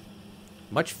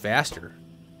much faster.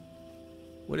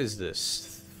 What is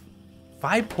this?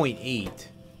 5.8.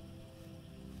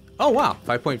 Oh, wow.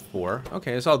 5.4.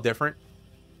 Okay, it's all different.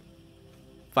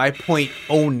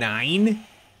 5.09?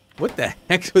 What the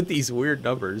heck's with these weird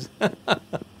numbers? I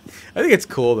think it's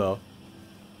cool, though.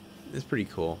 It's pretty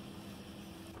cool.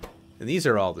 And these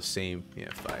are all the same.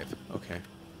 Yeah, 5. Okay.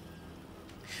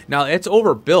 Now, it's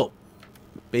overbuilt,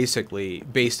 basically,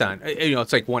 based on, you know,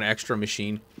 it's like one extra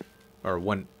machine. Or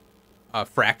a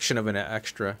fraction of an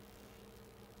extra.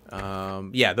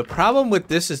 Yeah, the problem with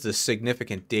this is the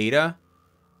significant data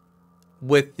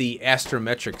with the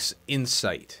Astrometrics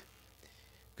Insight.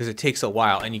 Because it takes a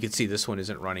while, and you can see this one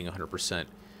isn't running 100%.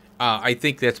 I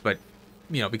think that's, but,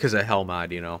 you know, because of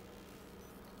Helmut, you know.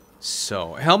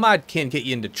 So, Helmut can get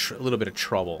you into a little bit of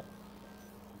trouble.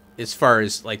 As far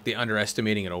as, like, the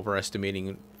underestimating and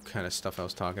overestimating kind of stuff I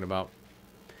was talking about.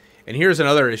 And here's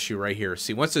another issue right here.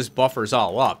 See, once this buffer's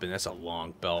all up, and that's a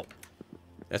long belt.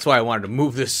 That's why I wanted to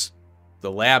move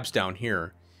the labs down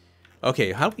here.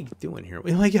 Okay, how are we doing here?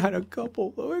 We only got a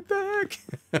couple. What the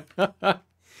heck?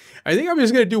 I think I'm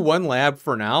just going to do one lab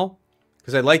for now.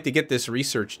 because I'd like to get this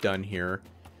research done here.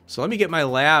 So let me get my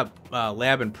lab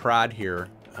and prod here.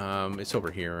 It's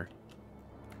over here.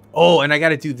 Oh, and I got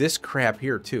to do this crap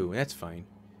here too. That's fine.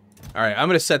 All right, I'm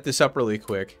going to set this up really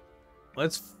quick.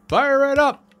 Let's fire it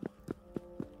up.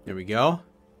 There we go.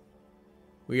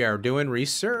 We are doing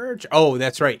research. Oh,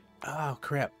 that's right. Oh,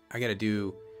 crap. I got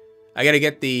to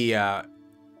get the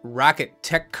rocket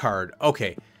tech card.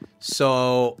 Okay,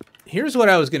 so here's what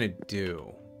I was going to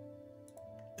do.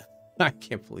 I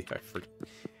can't believe I forgot.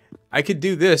 I could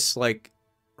do this, like,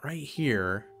 right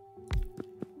here.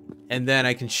 And then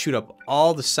I can shoot up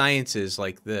all the sciences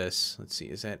like this. Let's see,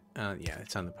 is that... yeah,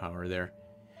 it's on the power there.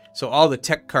 So all the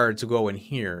tech cards will go in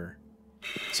here.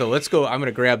 So let's go... I'm going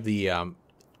to grab the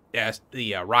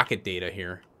rocket data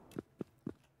here.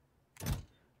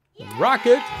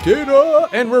 Rocket data!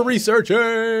 And we're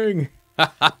researching!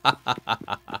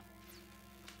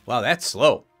 Wow, that's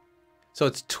slow. So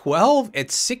it's 12 at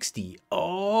 60.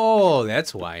 Oh,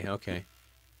 that's why. Okay.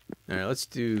 All right, let's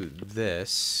do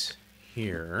this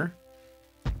here.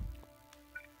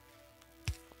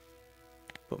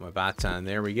 Put my bots on.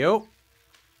 There we go.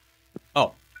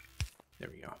 Oh, there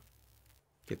we go.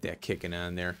 Get that kicking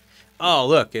on there. Oh,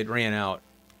 look, it ran out.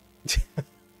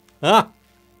 Huh?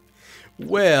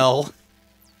 Well,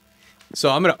 so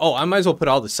I'm gonna. Oh, I might as well put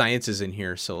all the sciences in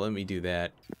here. So let me do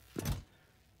that.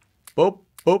 Boop,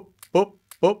 boop, boop,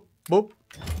 boop, boop.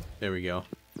 There we go.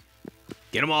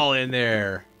 Get them all in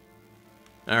there.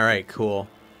 All right, cool.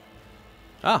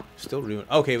 Ah, still doing.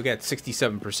 Okay, we got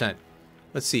 67%.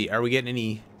 Let's see. Are we getting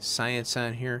any science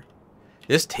on here?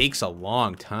 This takes a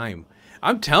long time.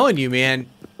 I'm telling you, man.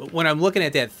 When I'm looking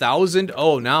at that 1,000,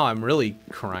 oh, now I'm really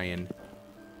crying.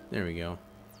 There we go.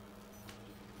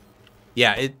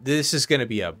 Yeah, this is gonna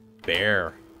be a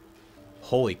bear.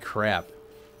 Holy crap.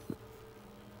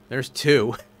 There's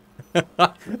 2.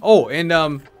 Oh,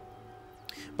 and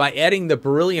by adding the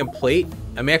beryllium plate,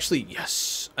 I'm actually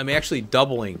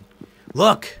doubling.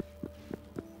 Look!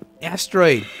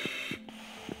 Asteroid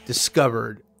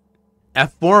discovered.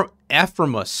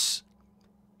 Aphorius.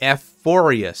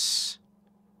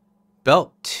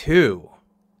 Belt 2.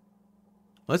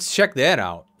 Let's check that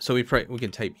out. So we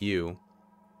can type U.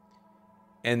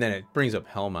 And then it brings up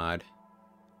Helmod.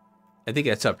 I think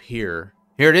that's up here.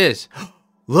 Here it is.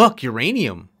 Look,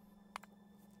 uranium.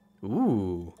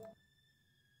 Ooh.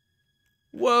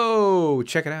 Whoa,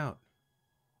 check it out.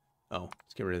 Oh,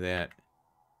 let's get rid of that.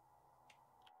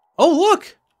 Oh,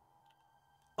 look!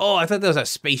 Oh, I thought that was a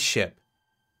spaceship.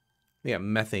 We got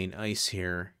methane ice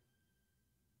here.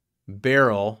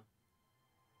 Barrel.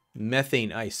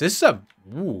 Methane ice. This is a...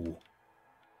 Ooh.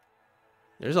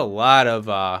 There's a lot of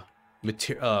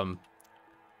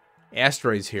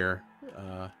asteroids here.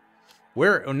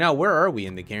 Where are we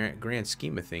in the grand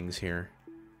scheme of things here?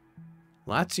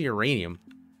 Lots of uranium.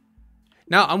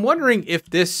 Now, I'm wondering if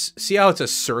this... See how it's a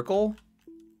circle?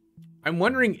 I'm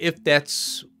wondering if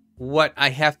that's what I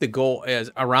have to go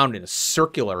around in a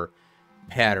circular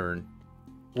pattern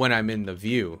when I'm in the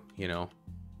view, you know.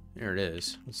 There it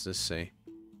is. What's this say?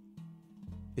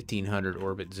 1500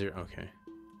 orbit 0. Okay.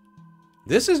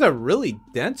 This is a really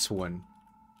dense one.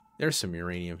 There's some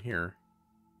uranium here.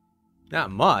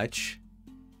 Not much.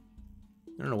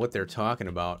 I don't know what they're talking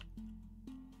about.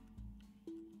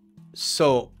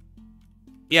 So,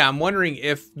 yeah, I'm wondering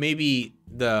if maybe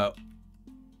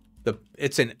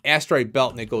it's an asteroid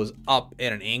belt and it goes up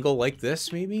at an angle like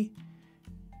this, maybe?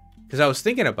 Because I was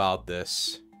thinking about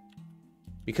this.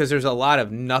 Because there's a lot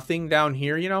of nothing down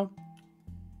here, you know?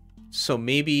 So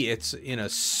maybe it's in a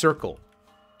circle.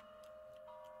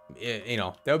 You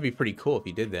know, that would be pretty cool if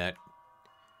you did that.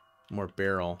 More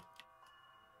barrel.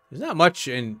 There's not much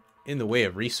in the way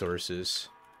of resources.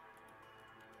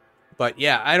 But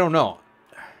yeah, I don't know.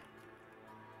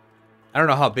 I don't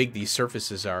know how big these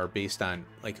surfaces are based on,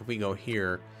 like, if we go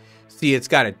here. See, it's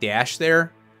got a dash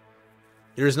there.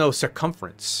 There's no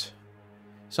circumference.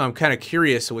 So I'm kind of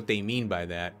curious what they mean by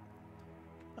that.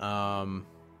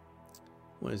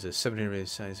 What is this? 700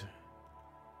 size.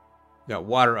 We got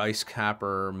water, ice,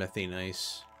 copper, methane,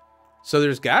 ice. So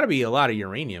there's got to be a lot of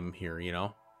uranium here, you know.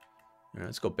 All right,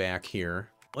 let's go back here.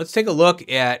 Let's take a look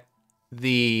at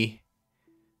the...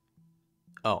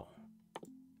 Oh.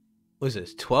 What is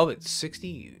this? 12 at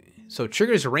 60? So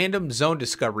triggers random zone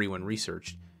discovery when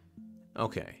researched.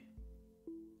 Okay.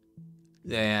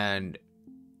 And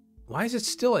why is it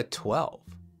still at 12?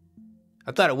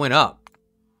 I thought it went up.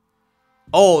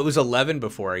 Oh, it was 11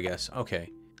 before, I guess. Okay.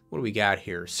 What do we got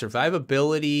here?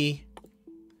 Survivability.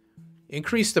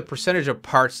 Increase the percentage of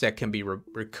parts that can be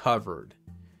recovered.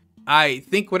 I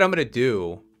think what I'm going to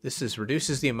do, this is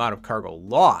reduces the amount of cargo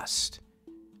lost.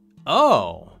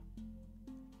 Oh.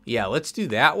 Yeah, let's do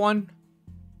that one.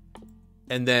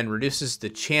 And then reduces the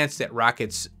chance that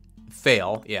rockets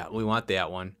fail. Yeah, we want that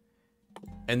one.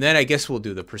 And then I guess we'll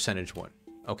do the percentage one.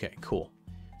 Okay, cool.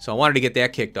 So I wanted to get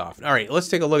that kicked off. All right, let's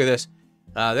take a look at this.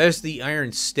 There's the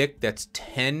iron stick. That's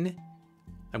 10.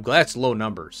 I'm glad it's low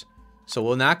numbers. So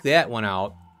we'll knock that one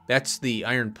out. That's the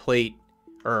iron plate,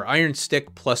 or iron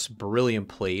stick plus beryllium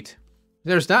plate.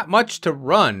 There's not much to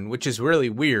run, which is really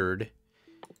weird.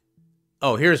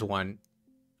 Oh, here's one.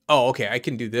 Oh, okay, I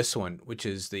can do this one, which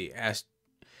is the...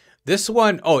 This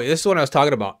one, oh, this is what I was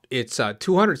talking about. It's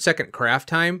 200-second craft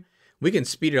time. We can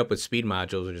speed it up with speed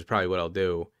modules, which is probably what I'll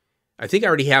do. I think I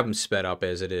already have them sped up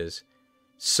as it is.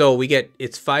 So we get,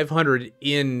 it's 500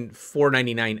 in,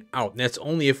 499 out. And that's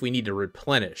only if we need to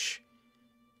replenish.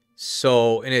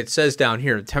 So, and it says down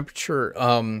here, temperature,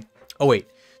 oh wait.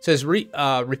 It says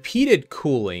repeated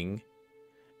cooling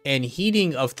and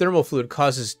heating of thermal fluid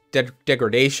causes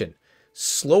degradation.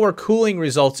 Slower cooling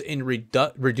results in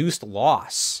reduced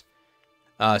loss.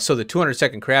 So the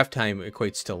 200-second craft time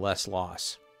equates to less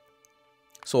loss.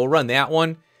 So we'll run that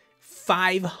one.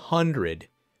 500.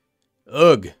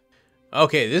 Ugh.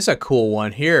 Okay, this is a cool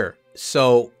one here.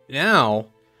 So now,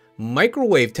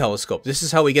 microwave telescope. This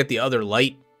is how we get the other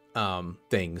light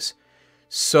things.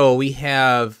 So we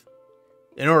have,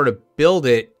 in order to build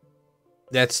it,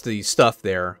 that's the stuff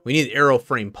there. We need the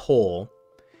aeroframe pole.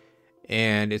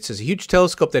 And it says a huge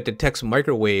telescope that detects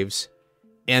microwaves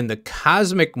and the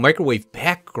cosmic microwave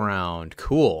background.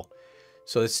 Cool.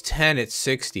 So it's 10 at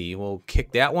 60. We'll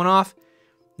kick that one off.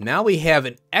 Now we have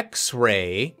an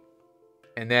X-ray,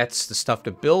 and that's the stuff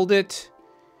to build it.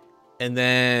 And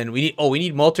then we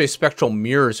need multispectral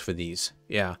mirrors for these.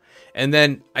 Yeah. And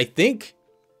then I think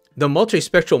the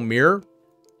multispectral mirror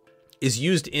is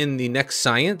used in the next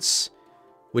science,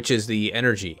 which is the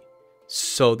energy.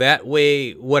 So that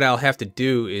way, what I'll have to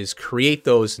do is create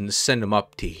those and send them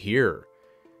up to here.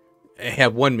 I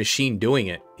have one machine doing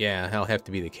it. Yeah, that'll have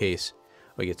to be the case.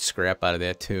 We get scrap out of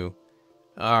that too.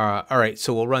 All right,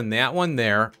 so we'll run that one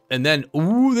there. And then,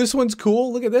 ooh, this one's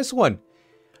cool. Look at this one.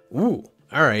 Ooh,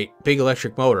 all right, big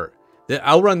electric motor.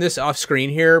 I'll run this off screen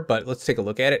here, but let's take a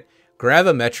look at it.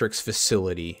 Gravimetrics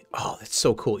facility. Oh, that's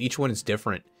so cool. Each one is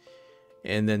different.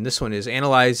 And then this one is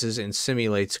analyzes and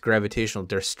simulates gravitational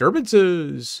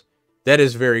disturbances. That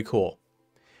is very cool.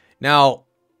 Now,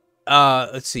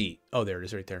 let's see. Oh, there it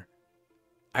is right there.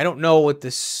 I don't know what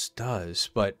this does,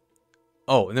 but...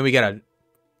 Oh, and then we got a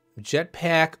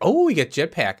jetpack. Oh, we get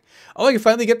jetpack. Oh, I can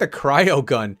finally get the cryo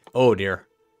gun. Oh, dear.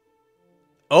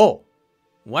 Oh,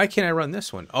 why can't I run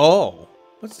this one? Oh,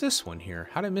 what's this one here?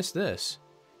 How did I miss this?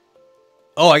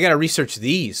 Oh, I got to research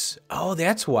these. Oh,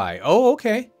 that's why. Oh,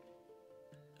 okay.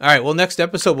 All right, well, next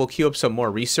episode, we'll queue up some more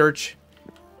research.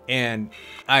 And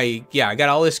I got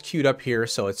all this queued up here,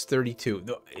 so it's 32.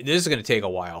 This is going to take a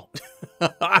while.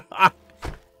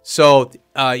 So,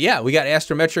 yeah, we got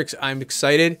astrometrics. I'm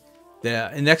excited.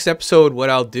 The next episode,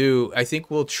 what I'll do, I think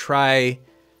we'll try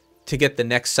to get the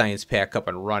next science pack up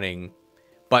and running.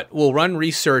 But we'll run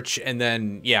research, and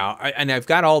then, yeah, and I've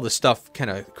got all the stuff kind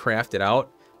of crafted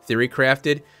out, theory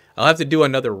crafted. I'll have to do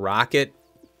another rocket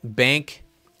bank,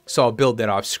 so I'll build that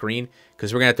off screen,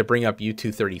 because we're going to have to bring up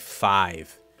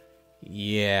U-235.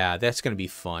 Yeah, that's going to be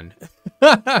fun.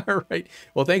 All right.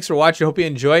 Well, thanks for watching. Hope you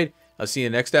enjoyed. I'll see you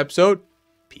in the next episode.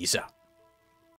 Peace out.